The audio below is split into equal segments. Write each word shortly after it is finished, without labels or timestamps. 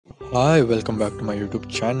Hi, welcome back to my YouTube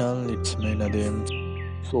channel. It's me Nadeem.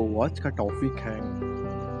 So आज का topic है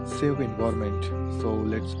save environment. So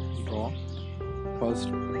let's draw.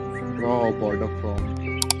 First draw a border from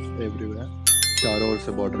everywhere. चारों ओर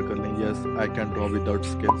से border कर लें. Yes, I can draw without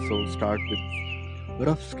scale. So start with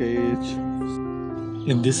rough sketch.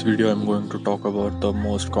 In this video, I'm going to talk about the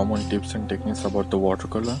most common tips and techniques about the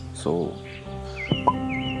watercolor. So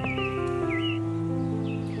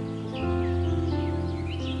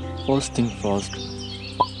first thing first,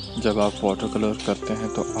 जब आप water colour करते हैं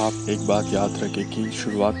तो आप एक बात याद रखें कि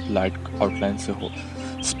शुरुआत लाइट आउटलाइन से हो,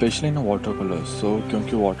 स्पेशली इन वाटर कलर।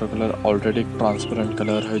 क्योंकि वाटर कलर ऑलरेडी एक ट्रांसपेरेंट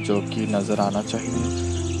कलर है जो कि नज़र आना चाहिए।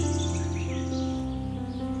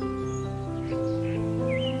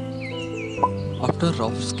 आफ्टर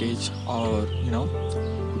रफ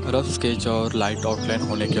स्केच और लाइट आउटलाइन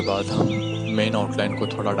होने के बाद हम मेन आउटलाइन को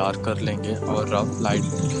थोड़ा डार्क कर लेंगे और rough light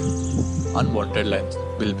unwanted lines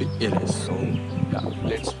will be erased. So yeah,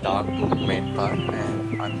 let's start to main part,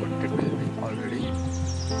 and unwanted will be already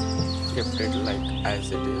kept it like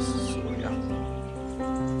as it is. So yeah,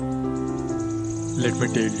 let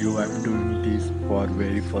me tell you, I'm doing this for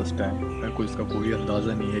very first time. मेरे को इसका कोई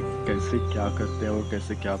अंदाज़ा नहीं है कैसे क्या करते हैं और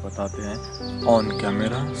कैसे क्या बताते हैं on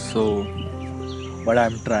camera. So but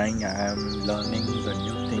I'm trying, I'm learning the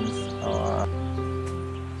new things.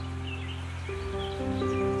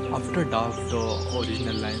 After dark the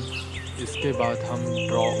original lines, इसके बाद हम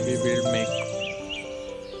we will make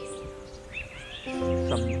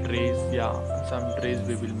some trees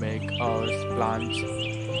we will make our plants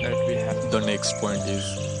that we have. The next point is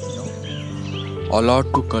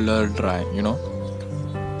allowed to color dry.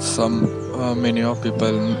 Many of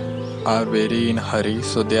people are very in hurry,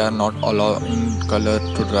 so they are not allowing color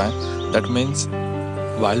to dry. That means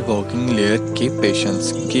while working layer, keep patience,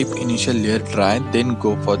 keep initial layer dry, then go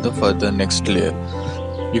for the further next layer.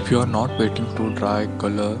 If you are not waiting to dry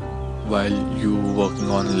color while you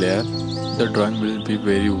working on layer, the drawing will be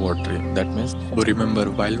very watery. That means remember,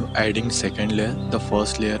 while adding second layer, the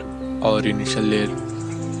first layer or initial layer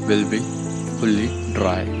will be fully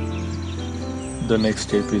dry. The next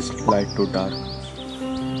step is light to dark.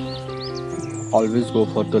 Always go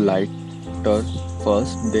for the lighter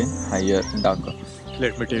first, then higher, darker.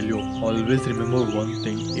 Let me tell you, always remember one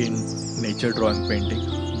thing in nature drawing painting,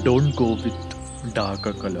 don't go with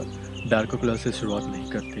darker color. Darker color से शुरुआत नहीं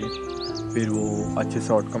करते, फिर वो अच्छे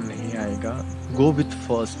से outcome नहीं आएगा. Go with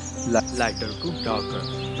first lighter to darker,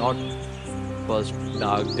 not first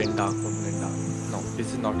dark then darker then dark. No, this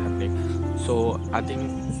is not happening. So I think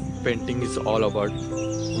painting is all about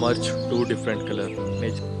merge two different color.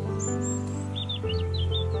 Nature.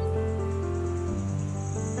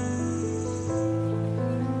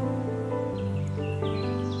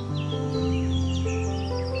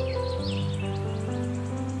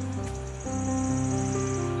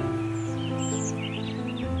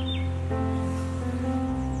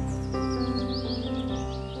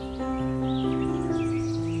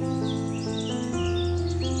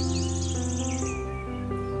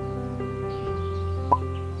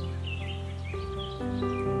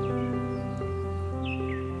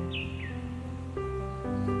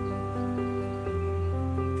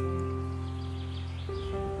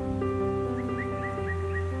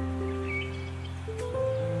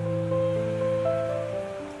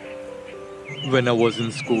 When I was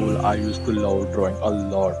in school, I used to love drawing a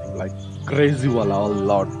lot, like crazy वाला a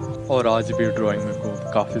lot. और आज भी drawing मेरे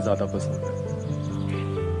को काफ़ी ज़्यादा पसंद है.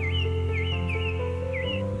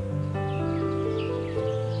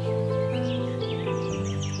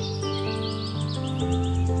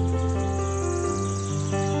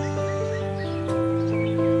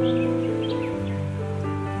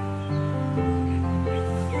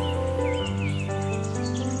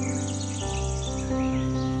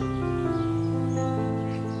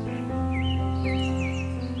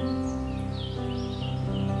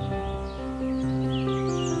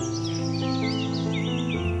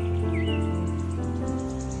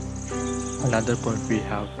 Another point we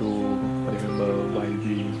have to remember while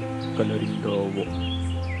we coloring the wall.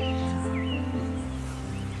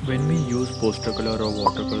 When we use poster color or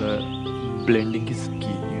watercolor, blending is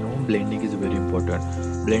key. Blending is very important.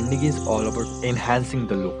 Blending is all about enhancing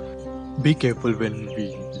the look. Be careful when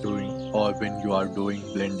you are doing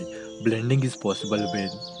blending. Blending is possible when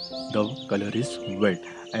the color is wet,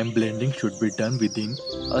 and blending should be done within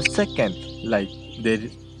a second. Like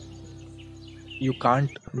you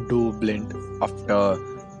can't do blend after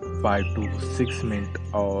 5 to 6 minutes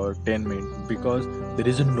or 10 minutes because there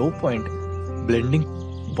is no point. Blending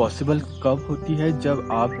possible कब होती है जब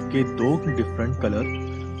आपके दो different colour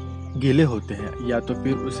गीले होते हैं, या तो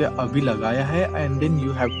फिर उसे अभी लगाया है and then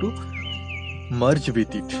you have to merge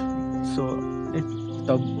with it, so it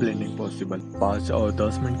तब ब्लेंडिंग पॉसिबल। 5 और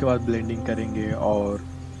 10 मिनट के बाद ब्लेंडिंग करेंगे और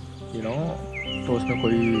तो उसमें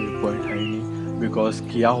कोई पॉइंट है ही नहीं, बिकॉज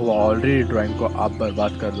किया हुआ ऑलरेडी ड्राइंग को आप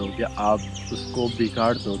बर्बाद कर दोगे, आप उसको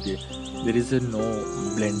बिगाड़ दोगे। There is no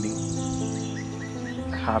blending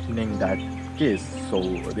happening that case, so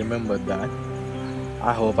remember that.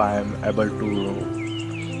 I hope I am able to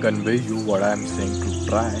convey you what I am saying to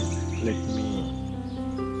try. Let me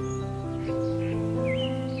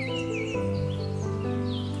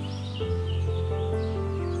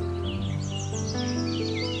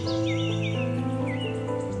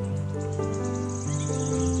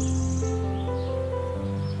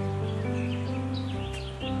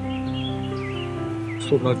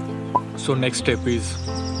so next step is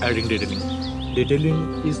adding detailing. Detailing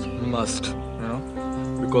is must,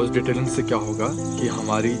 because detailing से क्या होगा कि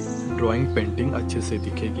हमारी drawing painting अच्छे से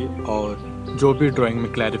दिखेगी और जो भी ड्राइंग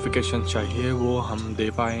में क्लैरिफिकेशन चाहिए वो हम दे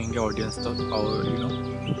पाएंगे ऑडियंस तक। और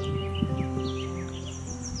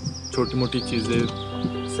छोटी मोटी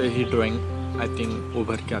चीज़ें से ही ड्राइंग आई थिंक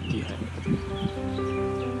उभर के आती है।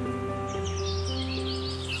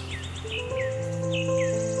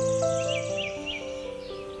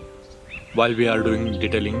 While we are doing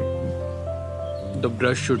detailing, the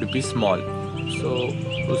brush should be small. सो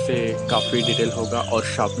उसे काफ़ी डिटेल होगा और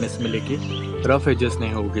शार्पनेस मिलेगी, रफ एजेस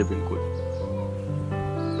नहीं होंगे बिल्कुल।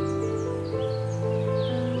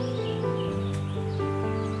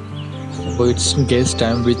 So it's guess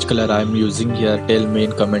time which color I am using here. Tell me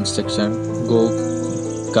in comment section. Go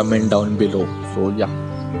comment down below. So yeah.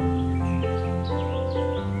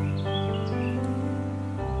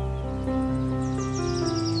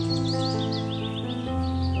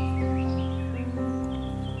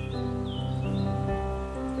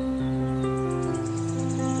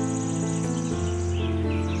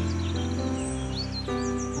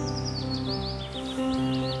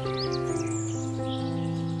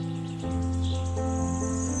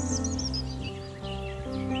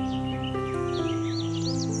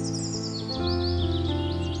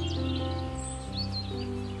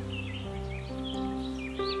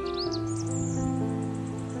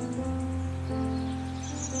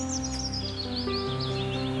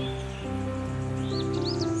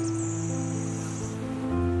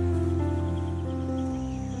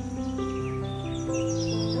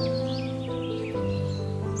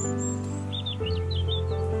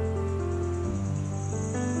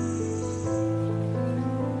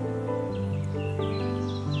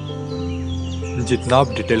 जितना आप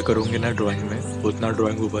डिटेल करोगे ना ड्राइंग में, उतना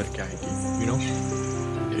ड्राइंग उभर के आएगी।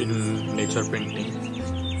 In nature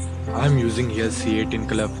painting I am using here C18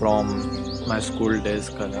 colour from my school days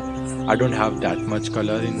colour. I don't have that much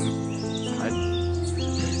colour in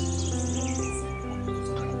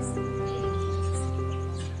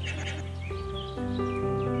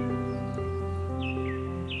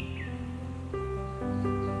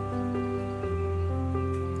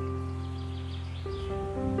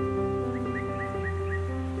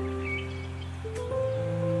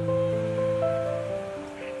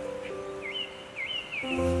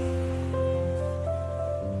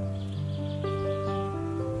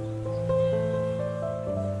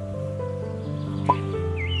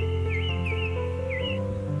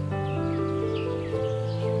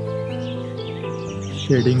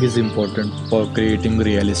Shading is important for creating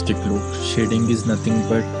realistic look. Shading is nothing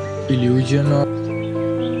but illusion or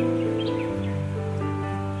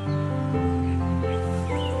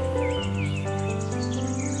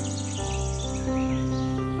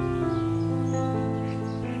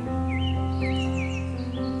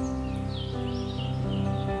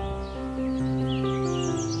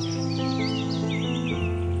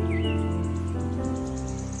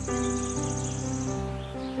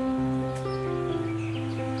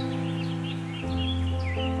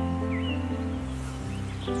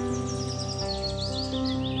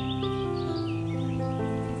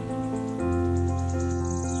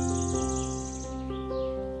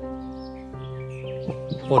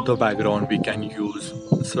for the background we can use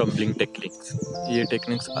swirling techniques. ये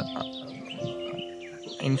techniques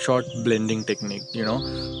in short blending technique.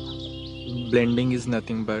 Blending is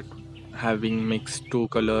nothing but having mixed two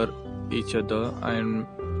color each other and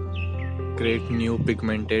create new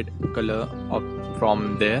pigmented color from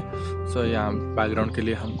there. So yeah, background के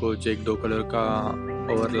लिए हमको एक दो colour का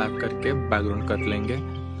overlap करके background कर लेंगे.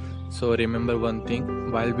 So remember one thing,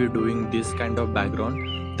 while we doing this kind of background,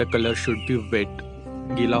 the color should be wet.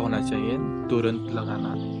 गीला होना चाहिए, तुरंत लगाना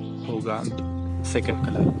होगा second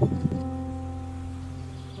colour.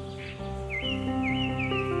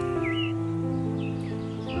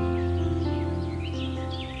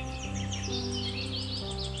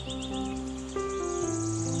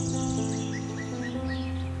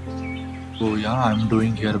 So yeah, I'm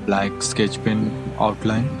doing here black sketch pen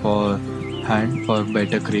outline for hand for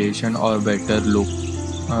better creation or better look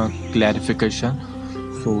clarification.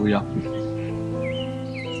 So yeah.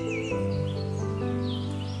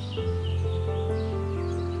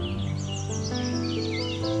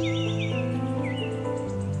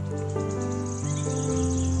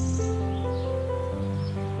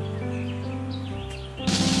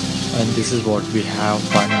 And this is what we have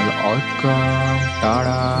final outcome.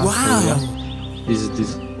 Tada! So yeah, Wow!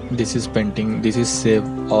 this is painting. This is save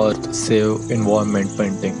earth, save environment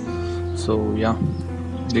painting. So yeah,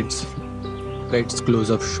 let's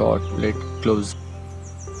close up shot. Let's close.